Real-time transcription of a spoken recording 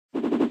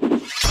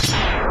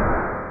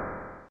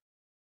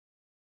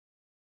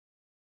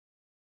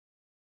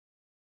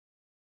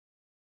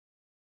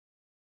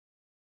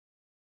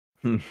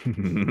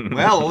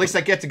Well, at least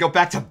I get to go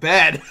back to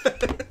bed.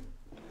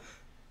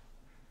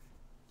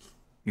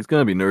 He's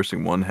gonna be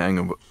nursing one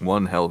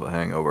hell of a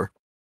hangover.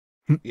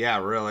 Yeah,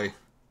 really.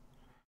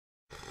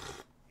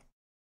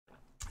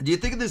 Do you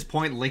think at this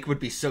point Link would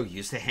be so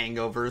used to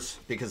hangovers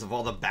because of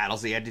all the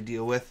battles he had to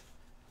deal with?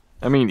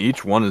 I mean,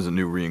 each one is a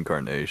new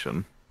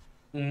reincarnation.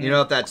 You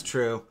know if that's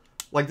true.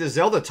 Like the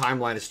Zelda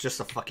timeline is just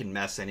a fucking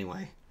mess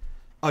anyway.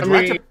 Oh, do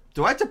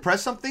I have to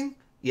press something?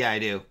 Yeah, I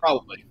do.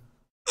 Probably.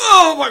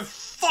 Oh my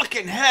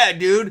fucking head,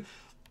 dude.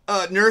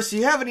 Nurse,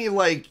 you have any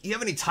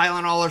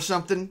Tylenol or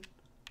something?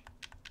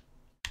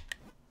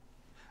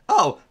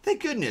 Oh,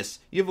 thank goodness.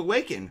 You've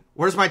awakened.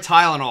 Where's my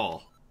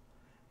Tylenol?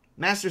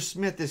 Master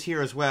Smith is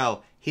here as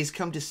well. He's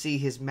come to see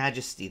His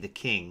Majesty the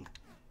King.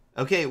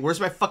 Okay, where's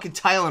my fucking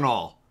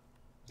Tylenol?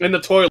 In the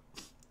toilet.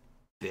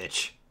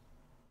 Bitch.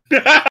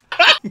 Hey,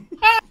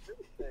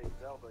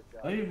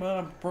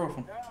 my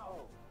ibuprofen.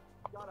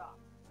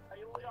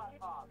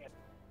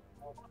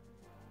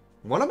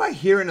 What am I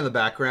hearing in the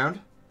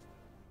background?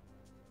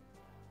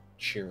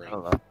 Cheering.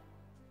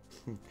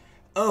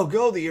 Oh,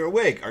 Goldie, you're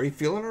awake. Are you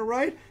feeling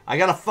alright? I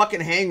got a fucking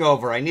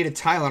hangover. I need a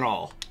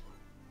Tylenol.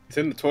 It's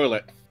in the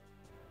toilet.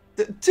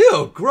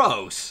 Dude,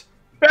 gross.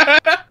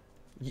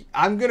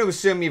 I'm gonna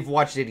assume you've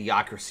watched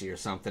Idiocracy or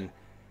something.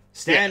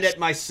 Stand at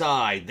my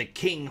side. The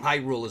King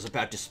Hyrule is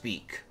about to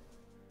speak.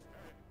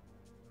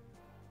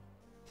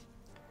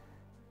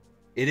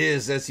 It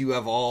is as you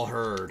have all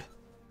heard.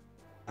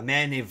 A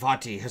man named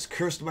Vati has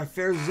cursed my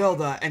fair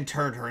Zelda and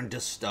turned her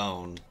into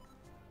stone.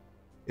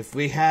 If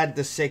we had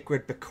the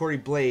sacred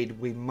Bakori blade,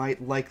 we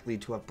might likely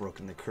to have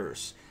broken the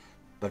curse.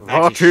 But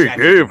Vati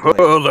gave her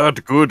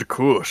that good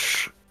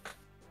kush.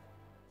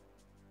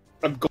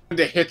 I'm going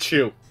to hit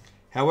you.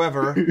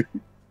 However,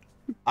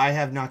 I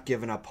have not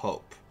given up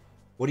hope.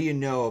 What do you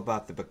know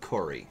about the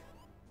Bakori?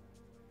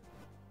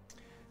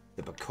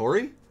 The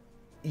Bakori?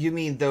 You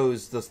mean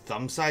those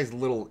thumb-sized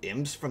little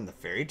imps from the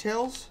fairy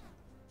tales?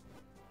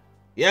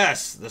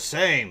 Yes, the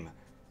same.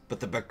 But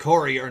the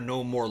Bakori are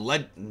no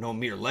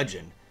mere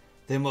legend.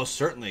 They most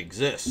certainly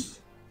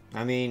exist.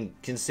 I mean,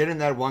 considering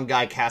that one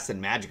guy casted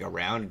magic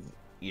around,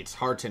 it's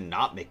hard to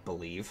not make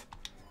believe.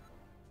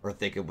 Or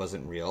think it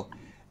wasn't real.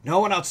 No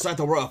one outside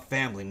the royal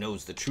family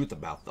knows the truth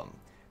about them.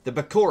 The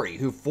Bakori,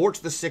 who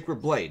forged the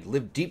sacred blade,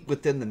 live deep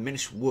within the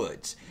Minish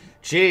woods.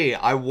 Gee,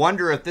 I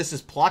wonder if this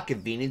is plot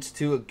convenience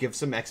to give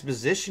some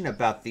exposition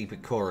about the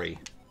Bakori.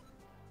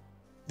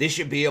 They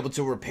should be able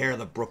to repair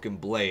the broken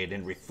blade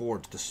and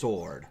reforge the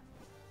sword.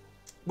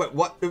 Wait,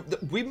 what?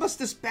 We must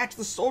dispatch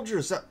the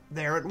soldiers up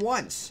there at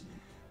once.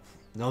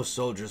 No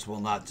soldiers will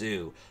not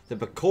do. The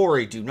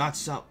Bakori do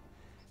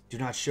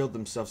not show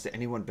themselves to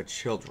anyone but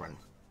children.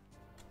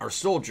 Our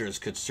soldiers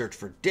could search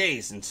for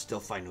days and still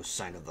find no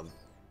sign of them.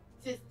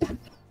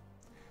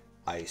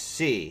 I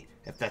see.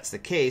 If that's the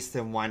case,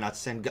 then why not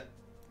send...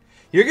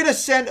 You're gonna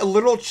send a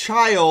little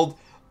child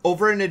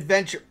over an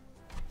adventure...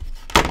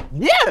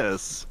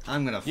 Yes!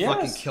 I'm gonna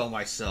fucking kill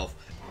myself.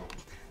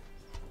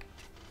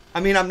 I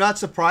mean, I'm not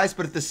surprised,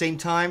 but at the same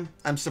time,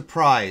 I'm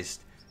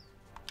surprised.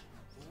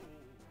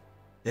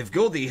 If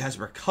Goldie has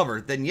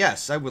recovered, then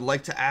yes, I would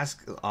like to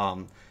ask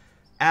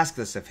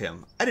this of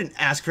him. I didn't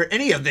ask for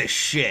any of this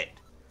shit.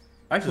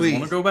 I just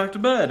want to go back to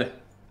bed.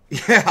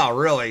 Yeah,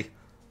 really.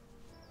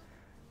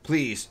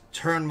 Please,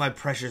 turn my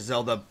precious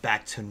Zelda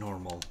back to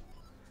normal.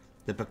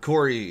 The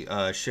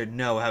Bakori should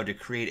know how to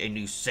create a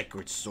new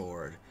sacred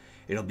sword.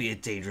 It'll be a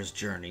dangerous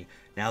journey.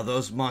 Now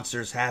those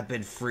monsters have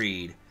been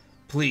freed.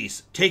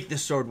 Please, take the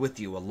sword with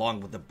you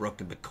along with the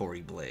broken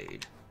Bakori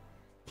blade.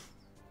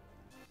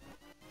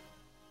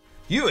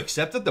 You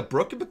accepted the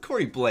broken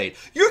Bakori blade.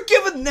 You're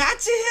giving that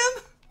to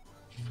him?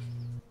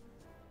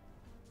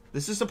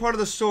 This is the part of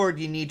the sword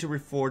you need to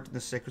reforge the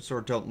sacred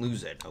sword. Don't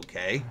lose it,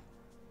 okay?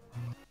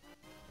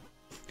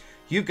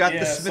 You got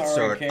the smith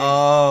sword. King.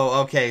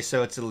 Oh, okay,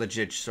 so it's a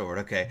legit sword.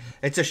 Okay.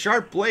 It's a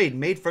sharp blade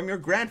made from your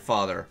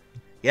grandfather.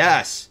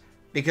 Yes,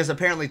 because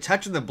apparently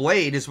touching the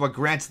blade is what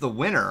grants the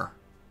winner.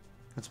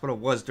 That's what it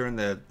was during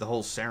the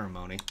whole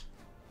ceremony.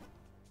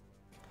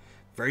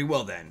 Very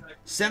well then.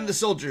 Send the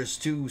soldiers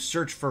to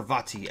search for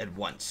Vati at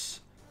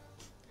once.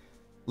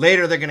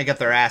 Later they're gonna get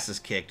their asses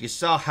kicked. You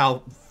saw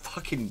how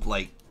fucking,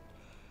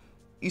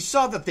 you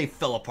saw that they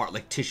fell apart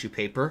like tissue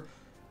paper.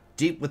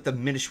 Deep with the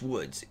Minish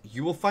woods,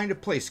 you will find a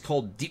place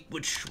called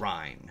Deepwood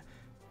Shrine.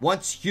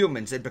 Once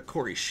humans and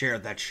Bakori share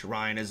that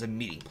shrine as a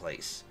meeting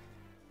place.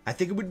 I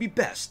think it would be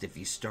best if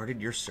you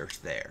started your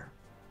search there.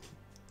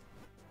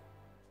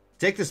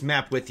 Take this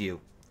map with you.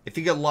 If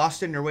you get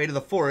lost in your way to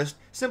the forest,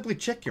 simply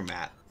check your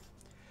map.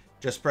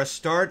 Just press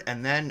start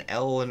and then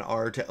L and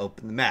R to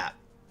open the map.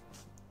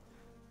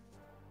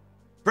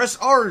 Press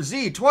R and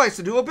Z twice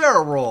to do a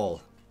barrel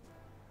roll.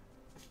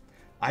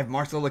 I've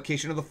marked the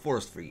location of the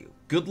forest for you.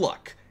 Good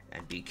luck,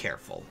 and be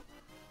careful.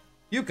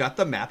 You got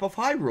the map of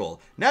Hyrule.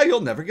 Now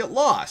you'll never get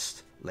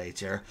lost.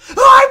 Later.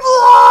 I'm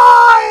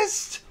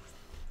lost!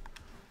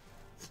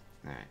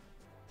 Alright.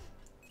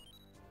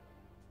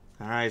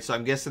 Alright, so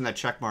I'm guessing that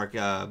checkmark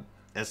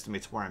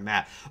estimates where I'm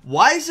at.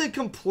 Why is it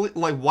complete?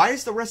 Like, why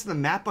is the rest of the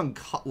map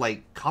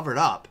covered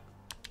up?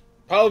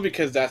 Probably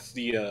because that's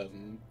the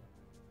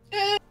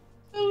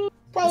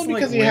probably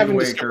because like you haven't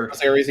Wind discovered Waker.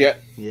 those areas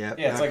yet. Yeah.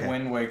 Yeah, it's like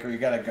Wind Waker. You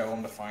gotta go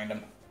him to find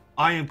him.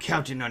 I am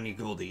counting on you,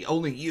 Goldie.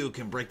 Only you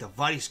can break the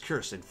Vice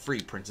curse and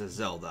free Princess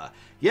Zelda.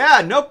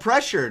 Yeah, no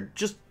pressure.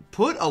 Just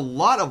put a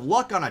lot of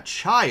luck on a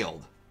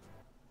child.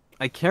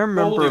 I can't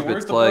remember Goldie, if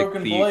where's it's the like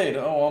broken the. blade?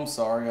 Oh, I'm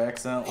sorry. I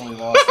accidentally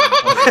lost it.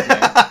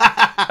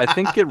 I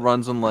think it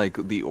runs on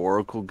like the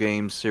Oracle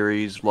game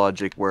series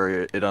logic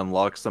where it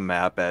unlocks the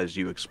map as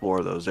you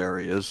explore those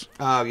areas.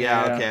 Oh,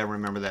 yeah, Yeah. okay, I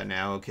remember that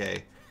now,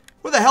 okay.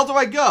 Where the hell do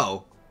I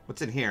go?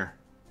 What's in here?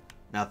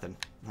 Nothing.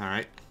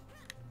 Alright.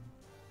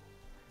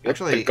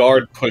 Actually, The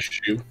guard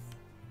pushed you.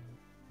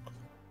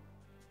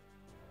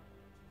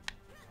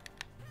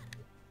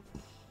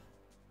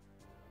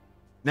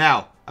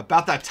 now,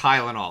 about that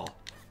Tylenol.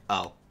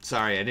 Oh,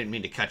 sorry, I didn't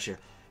mean to cut you.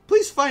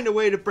 Please find a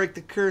way to break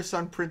the curse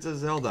on Princess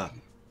Zelda.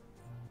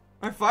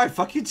 Alright, fine,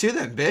 fuck you too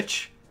then,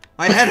 bitch.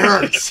 My head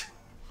hurts.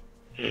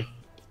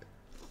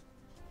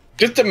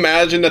 Just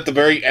imagine at the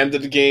very end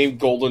of the game,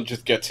 Golden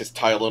just gets his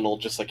Tylenol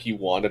just like he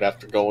wanted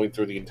after going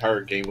through the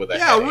entire game with a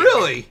Yeah, headache.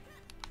 really?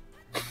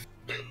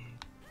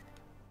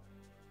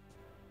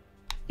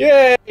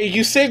 Yay!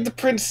 You saved the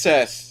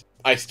princess!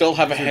 I still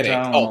have a Here's your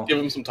headache. Tylenol. Oh, give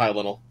him some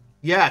Tylenol.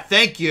 Yeah,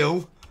 thank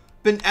you.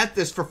 Been at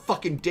this for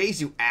fucking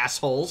days, you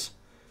assholes.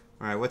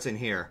 Alright, what's in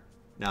here?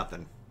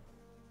 Nothing.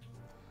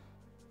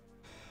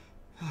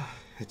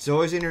 It's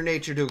always in your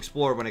nature to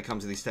explore when it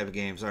comes to these type of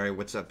games. Alright,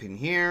 what's up in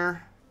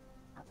here?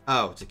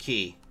 Oh, it's a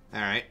key.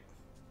 Alright.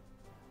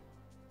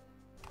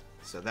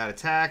 So that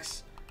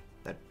attacks.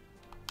 That...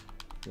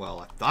 Well,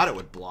 I thought it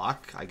would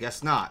block. I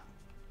guess not.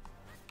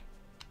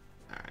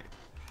 Alright.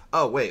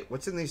 Oh, wait.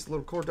 What's in these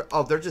little corridors?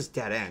 Oh, they're just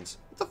dead ends.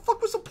 What the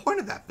fuck was the point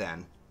of that,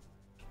 then?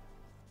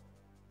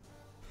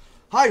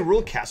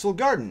 Hyrule Castle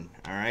Garden.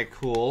 Alright,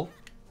 cool.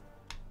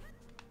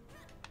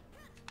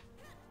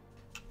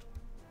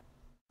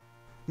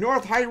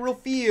 North Hyrule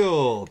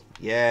Field.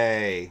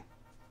 Yay.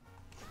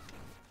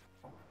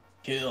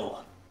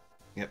 Kill.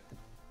 Yep.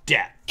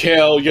 Death.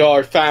 Kill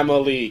your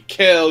family!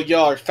 Kill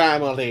your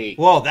family!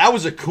 Whoa, that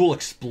was a cool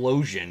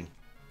explosion.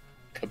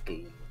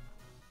 Kaboom.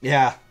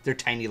 Yeah, they're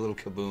tiny little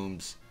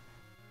kabooms.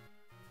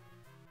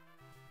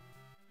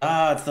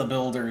 Ah, it's the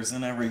builders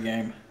in every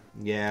game.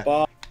 Yeah.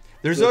 Bye.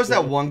 There's always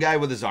that one guy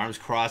with his arms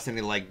crossed and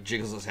he like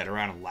jiggles his head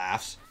around and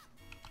laughs.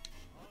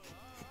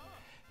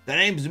 The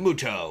name's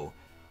Muto.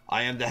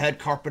 I am the head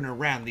carpenter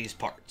around these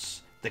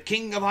parts. The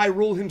King of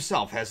Hyrule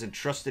himself has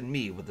entrusted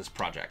me with this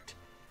project.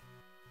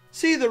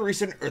 See the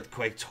recent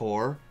earthquake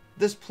tore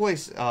this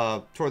place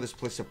up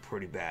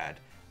pretty bad.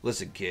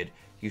 Listen, kid,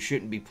 you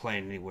shouldn't be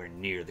playing anywhere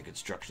near the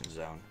construction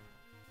zone.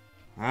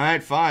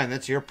 Alright, fine,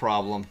 that's your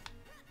problem.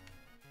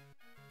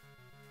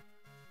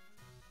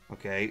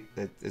 Okay,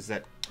 is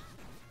that...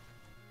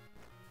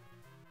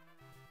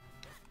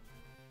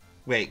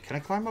 Wait, can I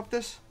climb up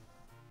this?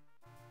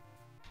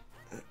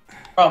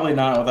 Probably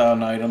not without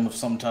an item of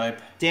some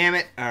type. Damn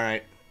it.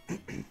 Alright.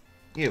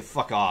 You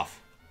fuck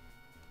off.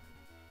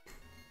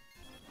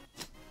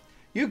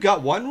 You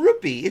got 1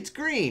 rupee. It's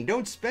green.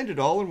 Don't spend it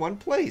all in one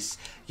place.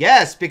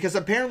 Yes, because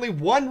apparently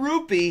 1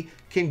 rupee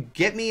can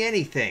get me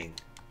anything.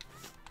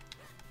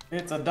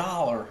 It's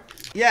 $1.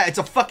 Yeah, it's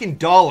a fucking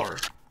dollar.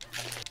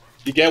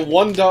 You get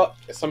 $1.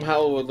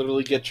 Somehow it will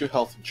literally get you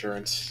health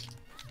insurance.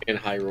 In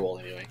Hyrule,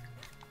 anyway.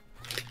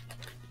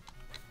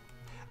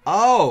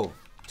 Oh,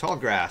 tall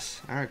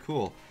grass. Alright,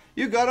 cool.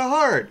 You got a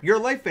heart. Your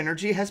life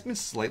energy has been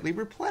slightly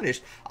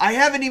replenished. I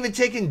haven't even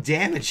taken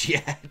damage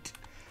yet.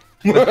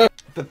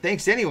 But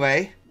thanks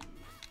anyway.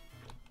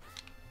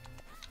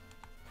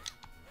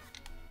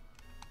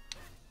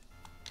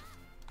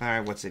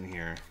 Alright, what's in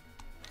here?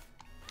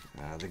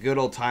 The good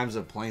old times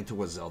of playing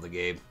through a Zelda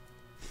game.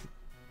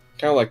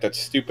 Kind of like that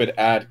stupid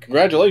ad.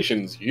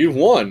 Congratulations, you've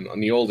won on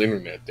the old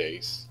internet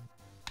days.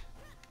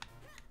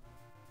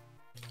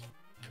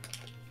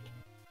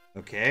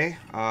 Okay,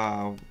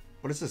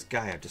 what does this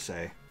guy have to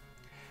say?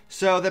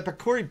 So, that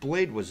Pakori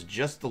blade was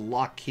just the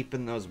lock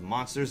keeping those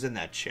monsters in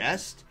that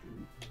chest?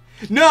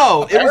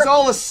 No, it was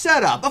all a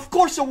setup. Of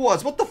course it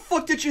was. What the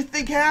fuck did you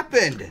think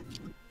happened?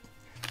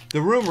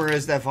 The rumor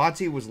is that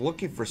Vati was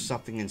looking for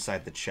something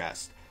inside the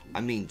chest.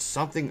 I mean,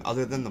 something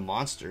other than the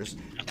monsters,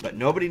 but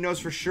nobody knows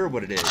for sure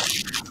what it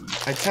is.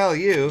 I tell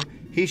you,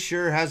 he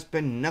sure has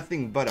been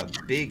nothing but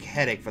a big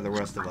headache for the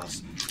rest of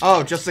us.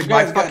 Oh, just like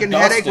my guys got fucking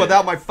headache dusted.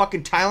 without my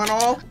fucking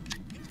Tylenol?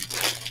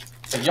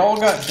 So y'all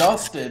got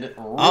dusted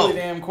really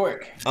damn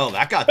quick. Oh,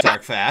 that got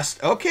dark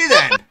fast. Okay,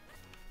 then.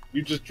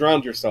 You just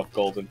drowned yourself,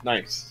 Golden.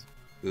 Nice.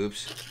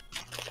 Oops.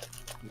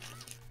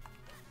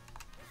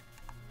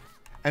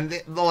 And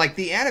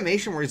the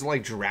animation where he's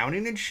like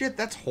drowning and shit,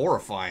 that's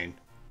horrifying.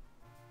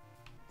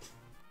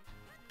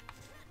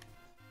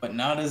 But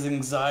not as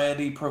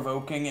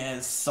anxiety-provoking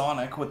as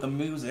Sonic with the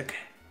music.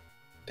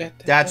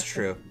 That's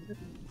true.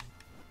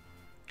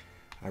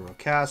 Hyrule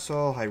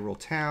Castle, Hyrule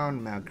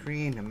Town, Mount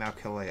Green, and Mount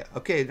Kalea.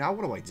 Okay, now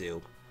what do I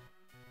do?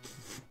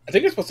 I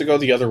think it's supposed to go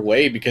the other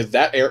way because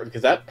that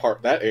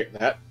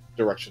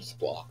direction's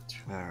blocked.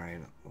 Alright,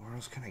 where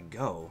else can I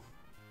go?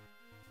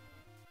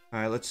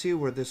 Alright, let's see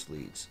where this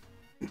leads.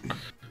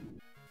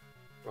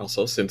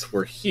 Also, since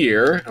we're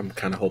here, I'm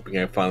kind of hoping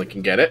I finally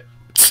can get it.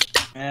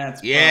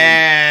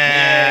 Yeah!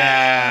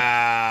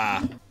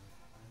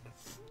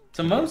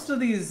 So most of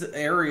these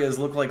areas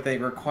look like they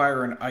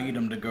require an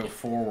item to go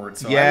forward.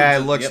 So Yeah,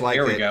 it looks like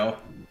There we it. go.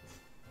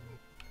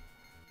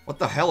 What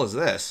the hell is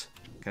this?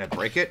 Can I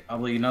break it?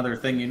 Probably another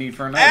thing you need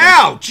for an item.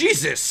 Ow!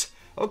 Jesus!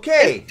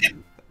 Okay.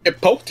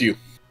 It poked you.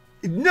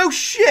 No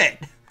shit!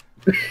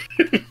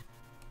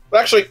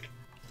 Actually,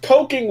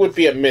 poking would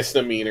be a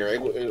misdemeanor.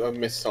 A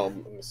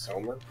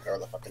misnomer, whatever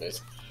the fuck it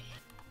is.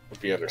 Would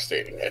be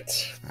understating it.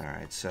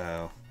 Alright,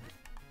 so...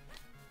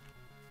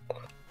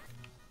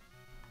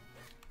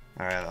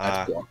 Alright,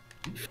 That's blocked.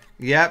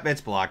 Yep,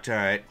 it's blocked,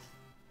 alright.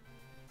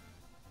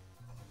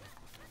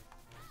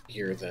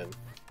 Here then.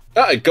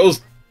 Ah, it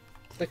goes...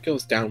 That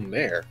goes down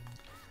there.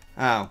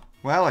 Oh,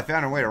 well, I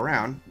found a way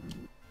around.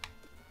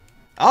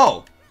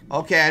 Oh!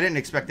 Okay, I didn't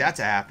expect that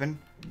to happen.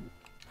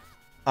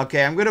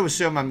 Okay, I'm gonna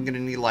assume I'm gonna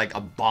need, like,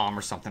 a bomb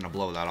or something to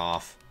blow that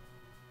off.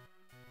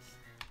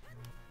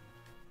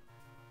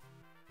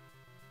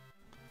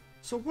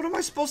 So what am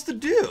I supposed to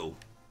do?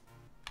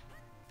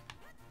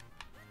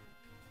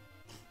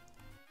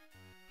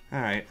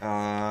 Alright,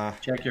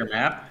 Check your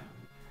map.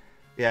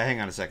 yeah, hang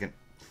on a second.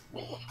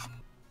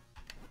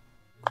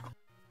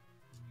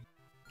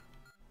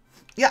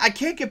 Yeah, I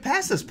can't get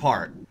past this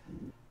part.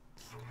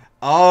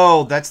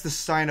 Oh, that's the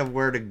sign of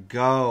where to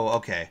go.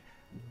 Okay.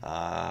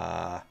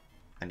 I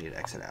need to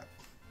exit out.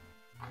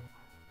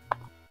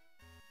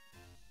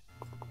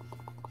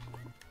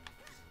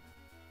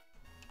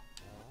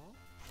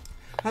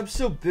 I'm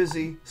so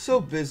busy, so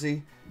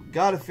busy.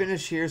 Gotta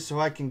finish here so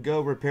I can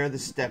go repair the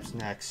steps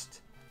next.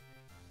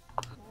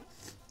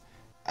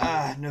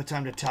 No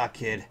time to talk,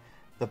 kid.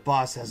 The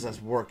boss has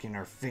us working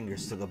our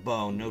fingers to the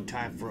bone. No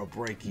time for a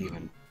break,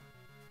 even.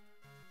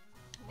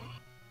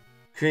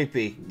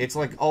 Creepy. It's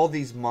like all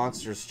these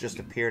monsters just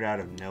appeared out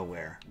of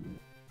nowhere.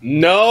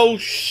 No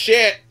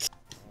shit!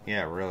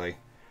 Yeah, really.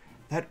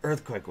 That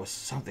earthquake was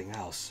something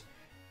else.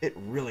 It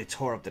really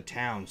tore up the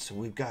town, so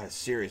we've got a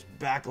serious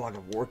backlog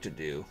of work to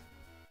do.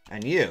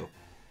 And you.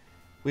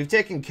 We've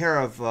taken care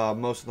of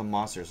most of the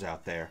monsters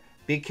out there.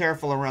 Be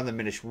careful around the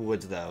Minish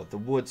woods, though. The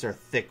woods are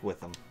thick with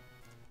them.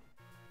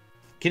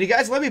 Can you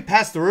guys let me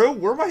pass through?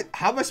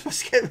 How am I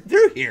supposed to get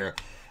through here?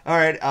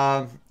 Alright,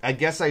 I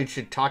guess I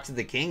should talk to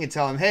the king and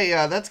tell him, hey,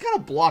 that's kind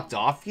of blocked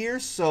off here,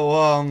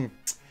 so,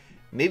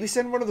 maybe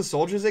send one of the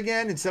soldiers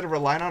again instead of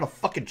relying on a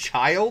fucking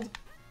child?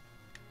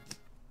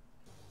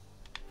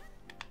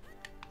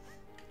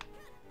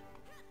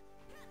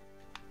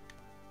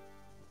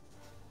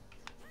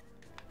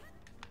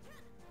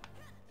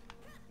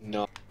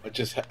 No,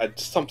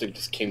 something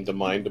just came to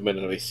mind the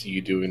minute I see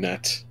you doing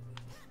that.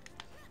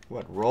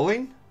 What,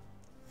 rolling?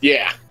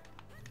 Yeah.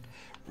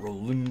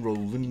 Rolling,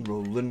 rolling,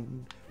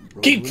 rolling.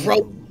 Keep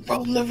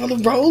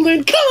rolling,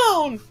 rolling, come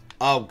on!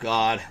 Oh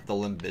god, the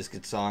Limp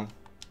Bizkit song.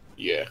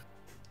 Yeah.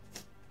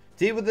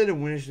 Deep within the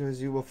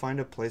Windows, you will find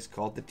a place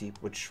called the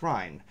Deepwood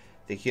Shrine.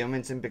 The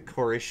humans in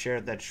Bikori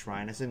shared that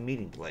shrine as a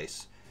meeting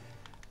place.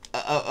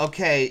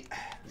 Okay.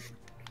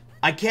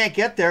 I can't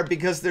get there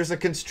because there's a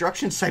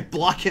construction site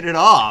blocking it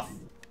off.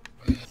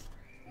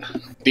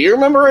 Do you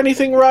remember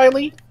anything,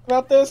 Riley,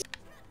 about this?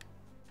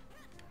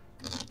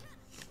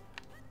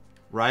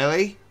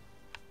 Riley?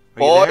 Are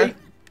Boy? you there?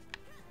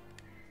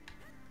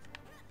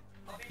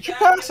 Did you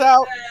pass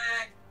out?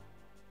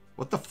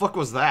 What the fuck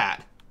was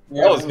that?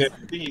 That was him.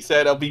 He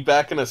said, I'll be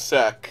back in a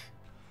sec.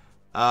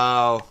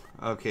 Oh,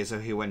 okay, so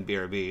he went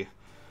BRB.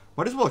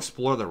 Might as well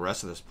explore the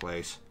rest of this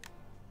place.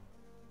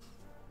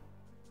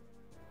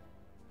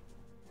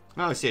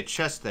 Oh, I see a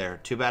chest there.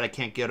 Too bad I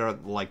can't get her,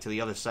 like, to the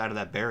other side of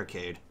that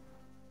barricade.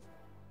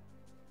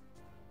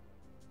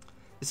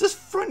 Is this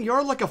front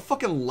yard like a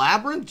fucking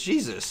labyrinth?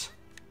 Jesus.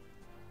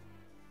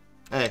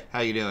 Hey,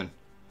 how you doing?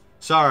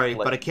 Sorry,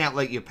 but I can't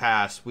let you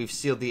pass. We've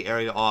sealed the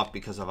area off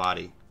because of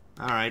Adi.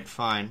 Alright,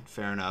 fine.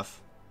 Fair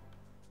enough.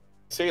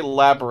 Say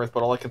labyrinth,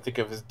 but all I can think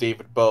of is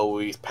David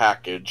Bowie's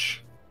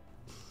Package.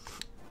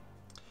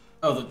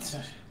 Oh,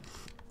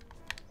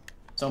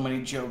 so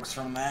many jokes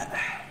from that.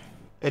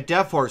 Hey,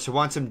 Death Horse, you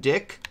want some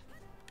dick?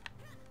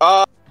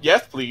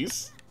 Yes,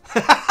 please.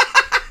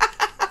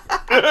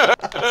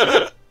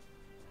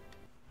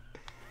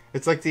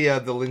 It's like the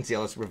Lindsay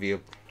Ellis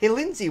review. Hey,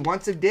 Lindsay,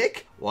 want some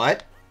dick?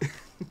 What?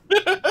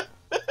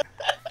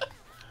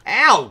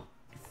 Ow!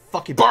 You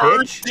fucking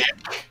Bird bitch.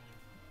 dick.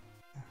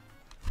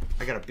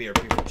 I got a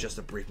BRB for just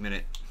a brief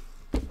minute.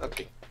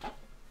 Okay.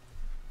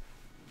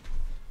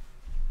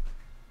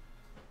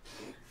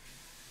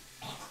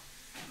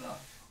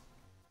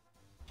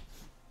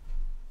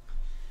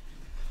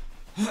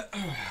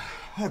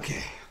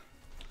 Okay.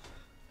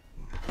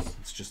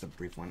 It's just a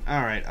brief one.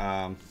 Alright,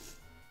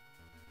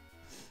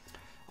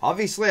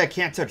 obviously I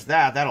can't touch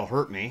that. That'll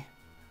hurt me.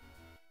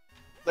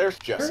 There's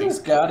Jesse. There's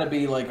gotta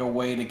be like a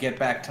way to get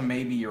back to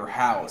maybe your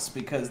house,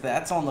 because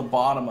that's on the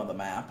bottom of the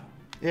map.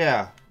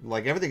 Yeah,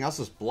 like everything else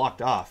is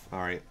blocked off.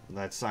 Alright,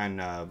 that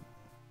sign,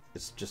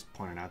 it's just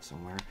pointed out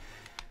somewhere.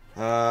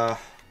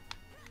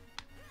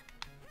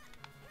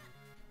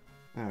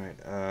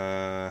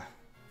 Alright,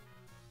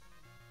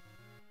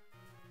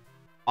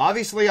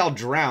 obviously I'll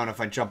drown if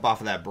I jump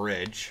off of that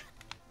bridge.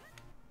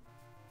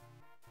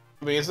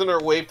 I mean, isn't there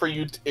a way for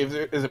you to,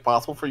 is it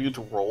possible for you to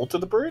roll to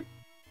the bridge?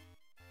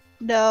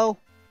 No.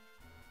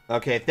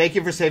 Okay, thank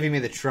you for saving me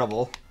the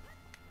trouble.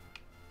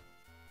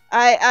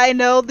 I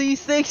know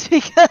these things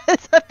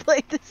because I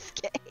played this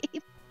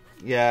game.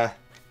 Yeah.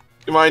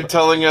 You mind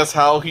telling us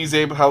how he's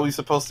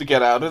supposed to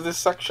get out of this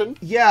section?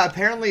 Yeah,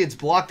 apparently it's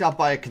blocked out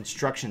by a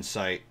construction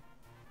site.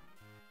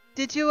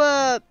 Did you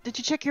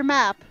check your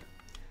map?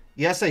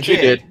 Yes, I She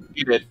did.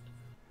 He did.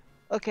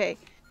 Okay.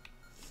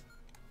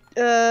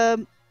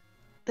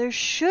 There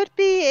should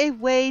be a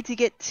way to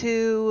get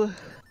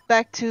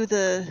back to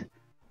the...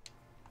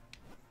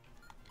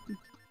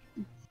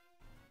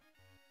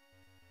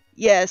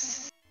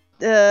 Yes.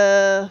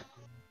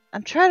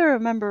 I'm trying to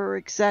remember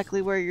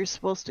exactly where you're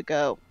supposed to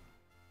go.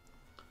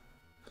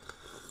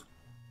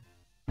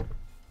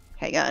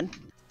 Hang on.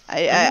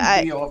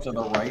 I be off to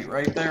the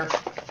right there.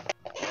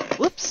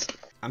 Whoops.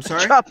 I'm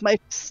sorry? Drop my...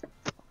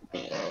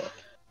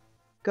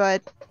 Go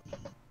ahead.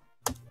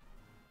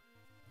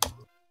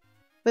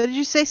 What did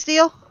you say,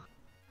 Steel?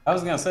 I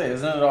was gonna say,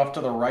 isn't it off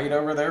to the right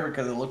over there?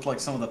 Because it looked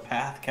like some of the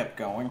path kept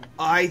going.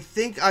 I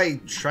think I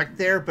trekked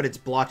there, but it's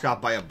blocked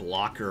out by a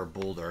block or a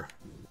boulder.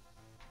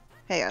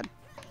 Hang on.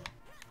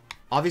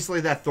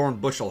 Obviously that thorn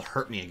bush will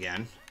hurt me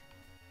again.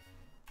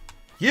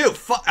 You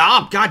fuck!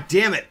 Oh, god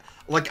damn it!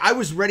 Like, I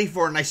was ready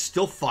for it and I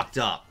still fucked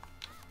up.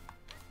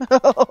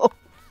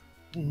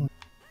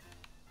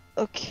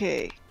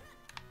 Okay.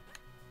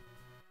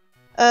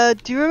 Do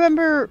you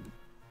remember...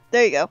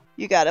 There you go.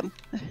 You got him.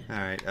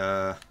 Alright,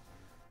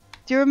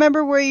 Do you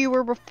remember where you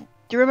were before?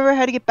 Do you remember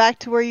how to get back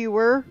to where you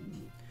were?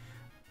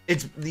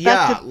 it's...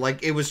 Yeah,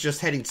 like, it was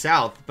just heading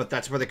south, but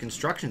that's where the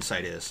construction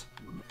site is.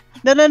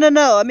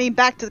 No. I mean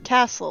back to the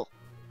castle.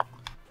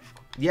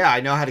 Yeah,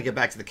 I know how to get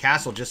back to the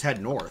castle, just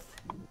head north.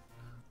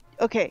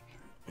 Okay.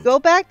 Go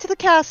back to the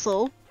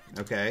castle.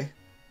 Okay.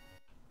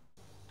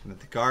 I'm at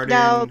the garden.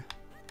 Now,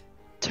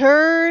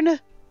 turn...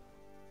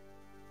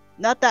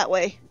 Not that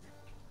way.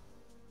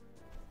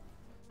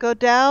 Go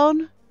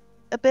down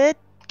a bit.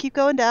 Keep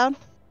going down.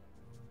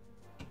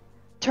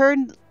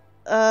 Turn,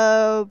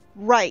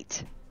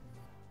 right.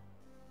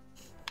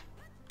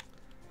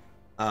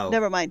 Oh.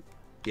 Never mind.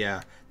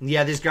 Yeah.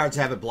 Yeah, these guards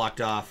have it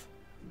blocked off.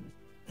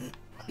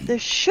 There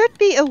should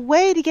be a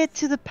way to get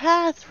to the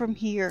path from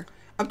here.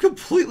 I'm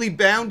completely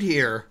bound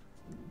here.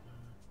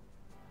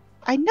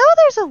 I know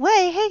there's a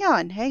way. Hang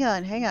on.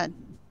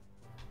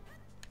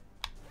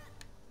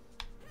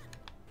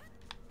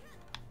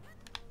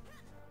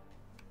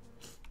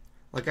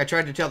 Like, I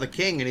tried to tell the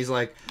king, and he's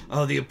like,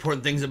 oh, the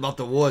important thing's about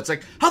the woods.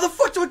 Like, how the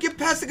fuck do I get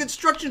past the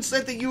construction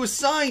site that you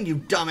assigned, you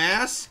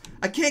dumbass?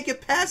 I can't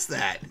get past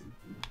that.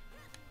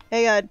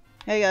 Hang on.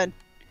 Let's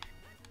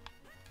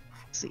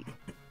see.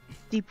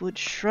 Deepwood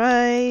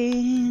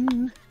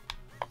Shrine.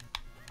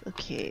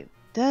 Okay.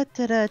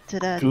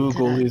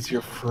 Google is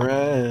your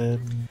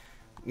friend.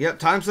 Yep,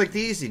 times like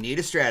these, you need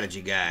a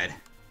strategy guide.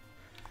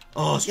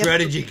 Oh,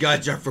 strategy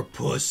guides are for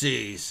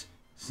pussies.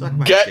 Suck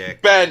my dick.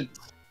 Get bent.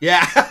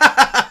 Yeah.